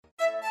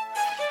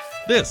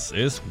This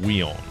is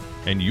WION,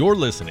 and you're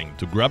listening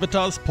to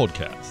Gravitas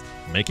podcast,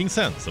 making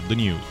sense of the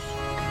news.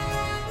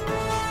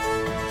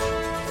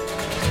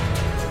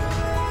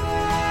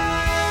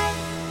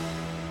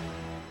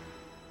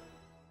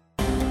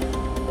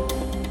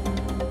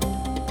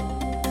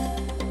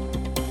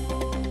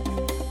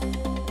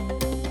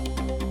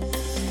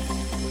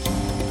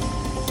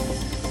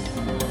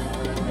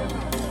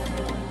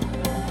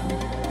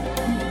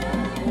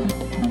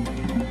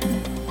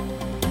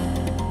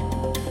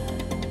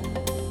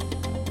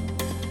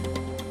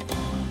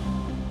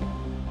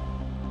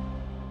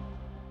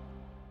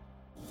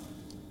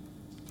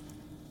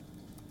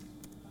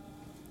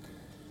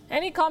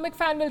 Any comic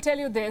fan will tell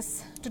you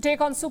this: to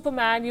take on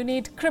Superman, you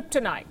need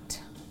kryptonite.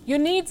 You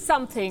need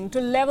something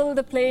to level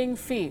the playing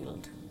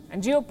field.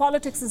 And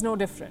geopolitics is no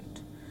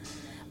different.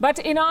 But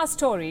in our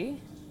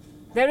story,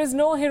 there is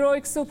no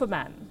heroic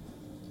Superman.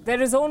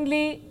 There is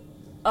only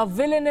a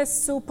villainous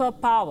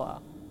superpower.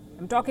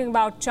 I'm talking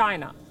about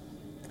China.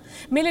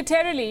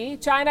 Militarily,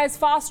 China is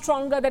far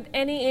stronger than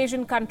any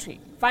Asian country.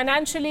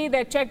 Financially,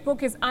 their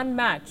checkbook is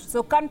unmatched.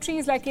 So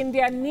countries like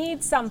India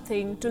need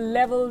something to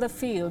level the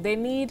field. They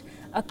need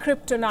a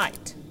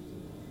kryptonite.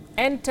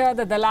 Enter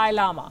the Dalai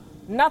Lama.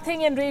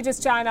 Nothing enrages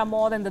China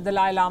more than the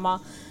Dalai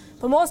Lama.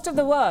 For most of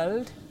the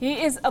world, he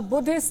is a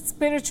Buddhist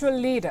spiritual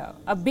leader,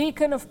 a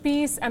beacon of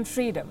peace and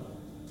freedom.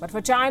 But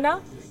for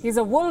China, he's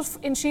a wolf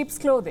in sheep's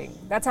clothing.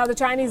 That's how the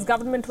Chinese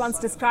government once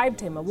described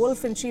him, a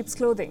wolf in sheep's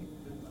clothing.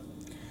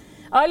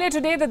 Earlier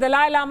today, the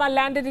Dalai Lama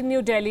landed in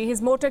New Delhi.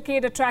 His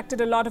motorcade attracted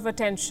a lot of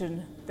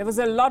attention. There was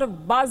a lot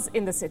of buzz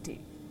in the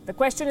city. The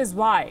question is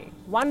why?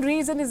 One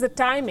reason is the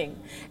timing.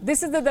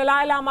 This is the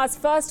Dalai Lama's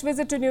first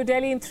visit to New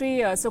Delhi in 3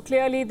 years, so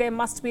clearly there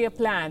must be a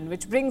plan,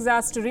 which brings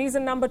us to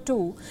reason number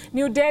 2.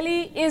 New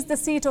Delhi is the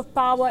seat of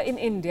power in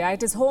India.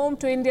 It is home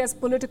to India's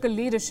political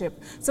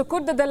leadership. So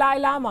could the Dalai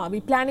Lama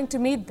be planning to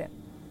meet them?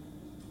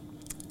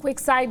 Quick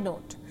side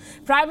note.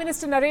 Prime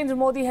Minister Narendra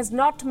Modi has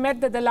not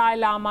met the Dalai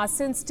Lama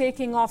since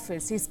taking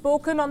office. He's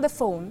spoken on the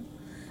phone,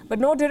 but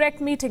no direct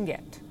meeting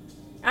yet.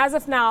 As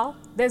of now,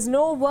 there's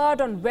no word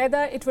on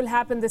whether it will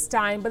happen this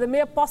time, but the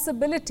mere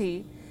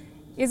possibility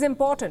is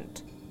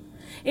important.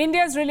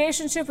 India's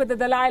relationship with the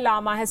Dalai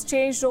Lama has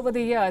changed over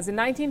the years. In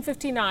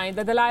 1959,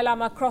 the Dalai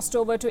Lama crossed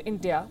over to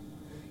India.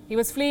 He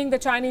was fleeing the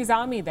Chinese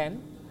army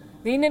then.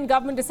 The Indian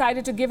government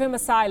decided to give him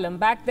asylum.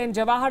 Back then,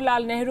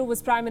 Jawaharlal Nehru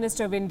was Prime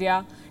Minister of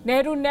India.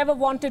 Nehru never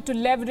wanted to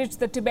leverage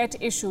the Tibet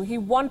issue. He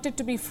wanted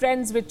to be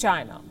friends with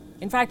China.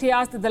 In fact, he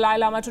asked the Dalai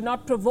Lama to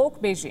not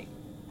provoke Beijing.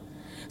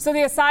 So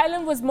the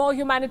asylum was more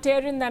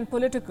humanitarian than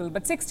political.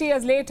 But 60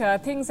 years later,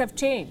 things have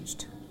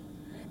changed.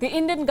 The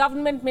Indian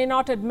government may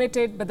not admit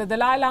it, but the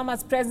Dalai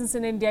Lama's presence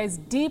in India is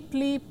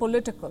deeply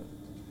political.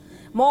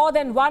 More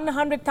than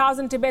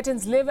 100,000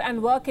 Tibetans live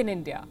and work in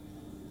India.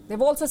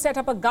 They've also set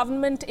up a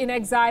government in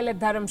exile at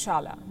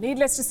Dharamshala.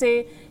 Needless to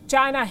say,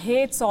 China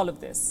hates all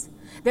of this.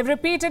 They've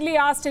repeatedly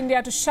asked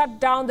India to shut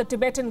down the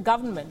Tibetan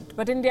government,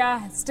 but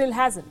India still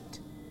hasn't.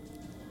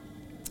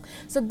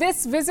 So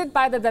this visit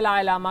by the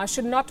Dalai Lama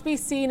should not be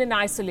seen in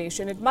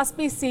isolation. It must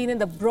be seen in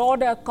the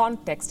broader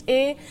context.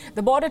 A,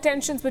 the border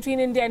tensions between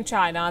India and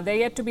China, they're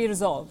yet to be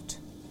resolved.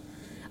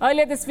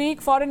 Earlier this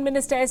week, Foreign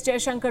Minister S.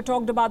 Jaishankar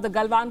talked about the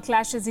Galwan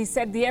clashes. He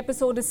said the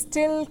episode is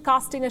still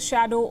casting a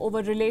shadow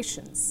over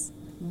relations.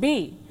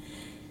 B,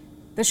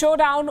 the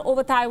showdown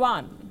over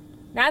Taiwan.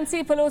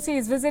 Nancy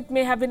Pelosi's visit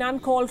may have been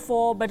uncalled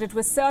for, but it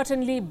was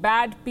certainly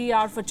bad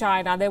PR for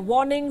China. Their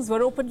warnings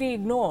were openly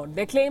ignored.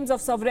 Their claims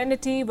of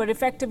sovereignty were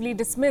effectively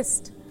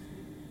dismissed.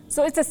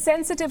 So it's a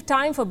sensitive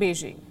time for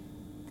Beijing.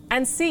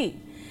 And C,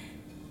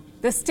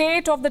 the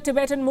state of the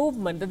Tibetan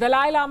movement. The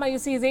Dalai Lama, you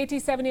see, is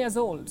 87 years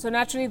old. So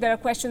naturally, there are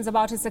questions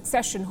about his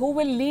succession. Who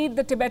will lead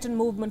the Tibetan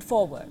movement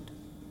forward?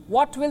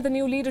 What will the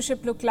new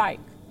leadership look like?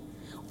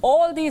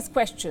 All these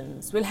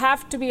questions will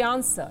have to be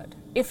answered.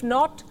 If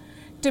not,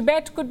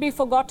 Tibet could be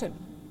forgotten.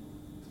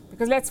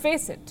 Because let's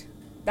face it,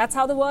 that's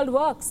how the world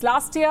works.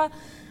 Last year,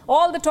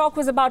 all the talk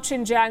was about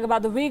Xinjiang,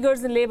 about the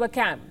Uyghurs in labor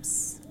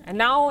camps. And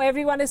now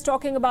everyone is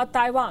talking about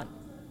Taiwan.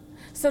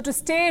 So to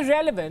stay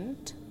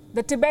relevant,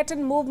 the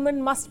Tibetan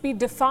movement must be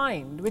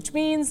defined, which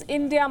means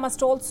India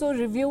must also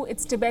review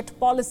its Tibet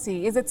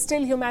policy. Is it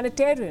still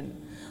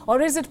humanitarian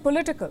or is it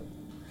political?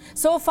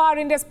 So far,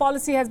 India's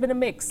policy has been a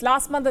mix.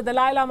 Last month, the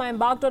Dalai Lama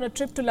embarked on a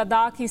trip to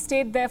Ladakh. He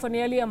stayed there for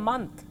nearly a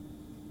month.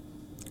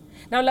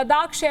 Now,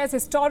 Ladakh shares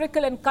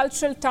historical and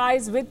cultural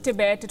ties with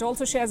Tibet. It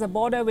also shares a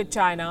border with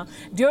China.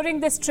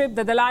 During this trip,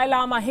 the Dalai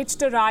Lama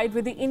hitched a ride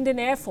with the Indian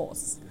Air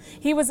Force.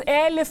 He was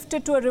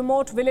airlifted to a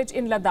remote village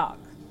in Ladakh.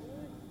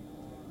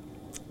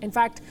 In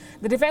fact,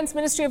 the Defense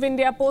Ministry of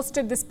India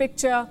posted this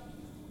picture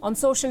on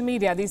social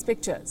media, these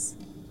pictures.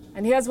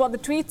 And here's what the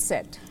tweet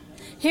said.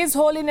 His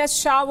Holiness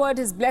showered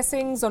his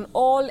blessings on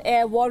all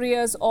air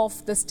warriors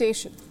of the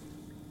station.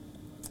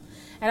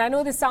 And I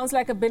know this sounds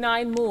like a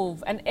benign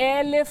move, an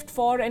airlift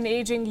for an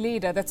aging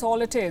leader, that's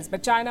all it is,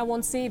 but China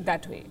won't see it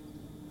that way.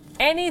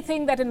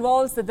 Anything that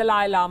involves the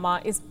Dalai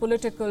Lama is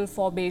political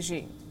for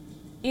Beijing.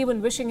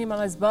 even wishing him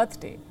on his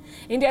birthday.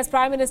 India's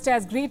Prime Minister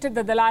has greeted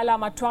the Dalai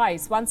Lama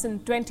twice, once in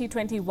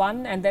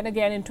 2021 and then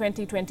again in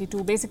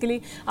 2022,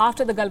 basically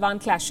after the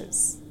Galwan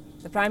clashes.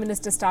 The Prime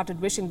Minister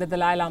started wishing the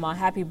Dalai Lama a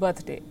happy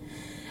birthday.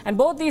 And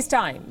both these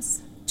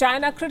times,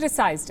 China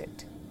criticized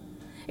it.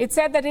 It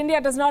said that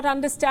India does not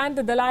understand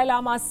the Dalai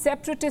Lama's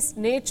separatist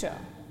nature.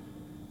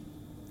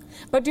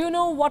 But do you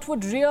know what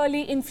would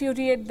really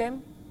infuriate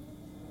them?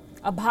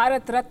 A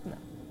Bharat Ratna.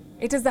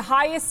 It is the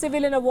highest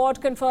civilian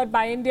award conferred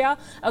by India.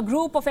 A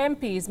group of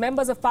MPs,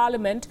 members of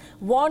parliament,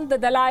 want the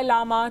Dalai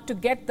Lama to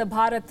get the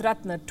Bharat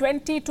Ratna.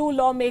 22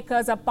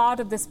 lawmakers are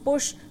part of this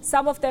push.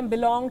 Some of them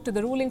belong to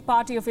the ruling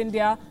party of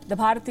India, the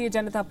Bharatiya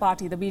Janata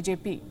Party, the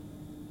BJP.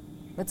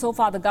 But so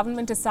far, the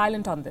government is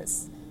silent on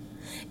this.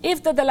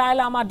 If the Dalai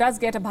Lama does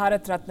get a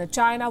Bharat Ratna,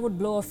 China would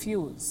blow a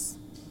fuse.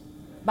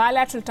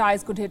 Bilateral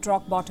ties could hit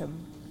rock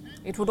bottom.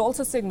 It would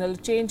also signal a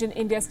change in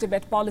India's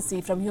Tibet policy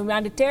from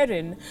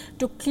humanitarian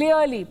to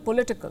clearly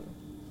political.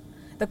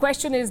 The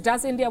question is,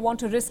 does India want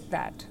to risk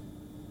that?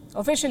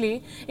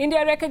 Officially,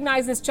 India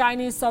recognizes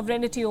Chinese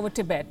sovereignty over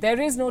Tibet. There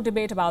is no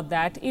debate about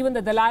that. Even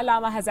the Dalai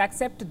Lama has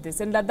accepted this.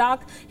 In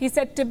Ladakh, he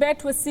said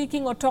Tibet was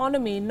seeking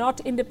autonomy, not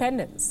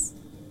independence.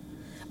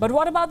 But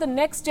what about the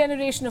next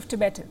generation of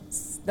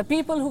Tibetans? The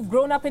people who've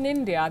grown up in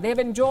India, they've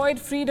enjoyed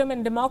freedom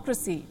and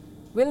democracy.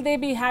 Will they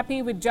be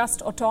happy with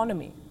just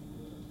autonomy?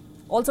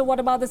 Also, what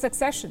about the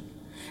succession?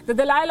 The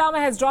Dalai Lama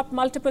has dropped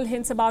multiple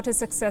hints about his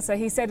successor.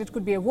 He said it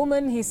could be a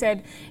woman. He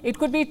said it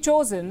could be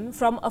chosen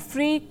from a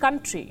free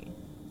country.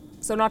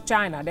 So not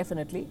China,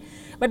 definitely.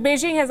 But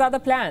Beijing has other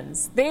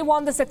plans. They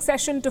want the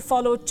succession to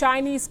follow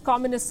Chinese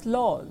communist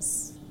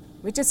laws,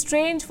 which is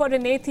strange for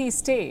an atheist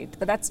state,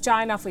 but that's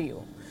China for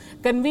you.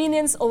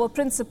 Convenience over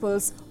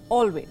principles,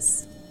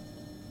 always.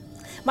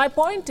 My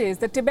point is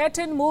the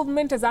Tibetan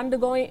movement is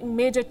undergoing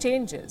major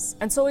changes,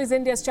 and so is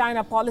India's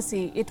China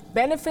policy. It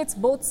benefits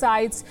both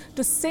sides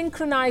to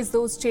synchronize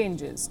those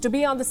changes, to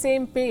be on the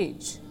same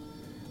page.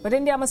 But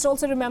India must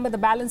also remember the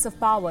balance of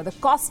power, the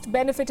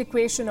cost-benefit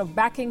equation of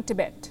backing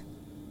Tibet.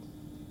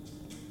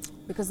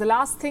 Because the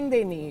last thing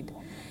they need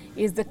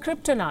is the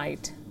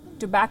kryptonite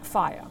to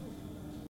backfire.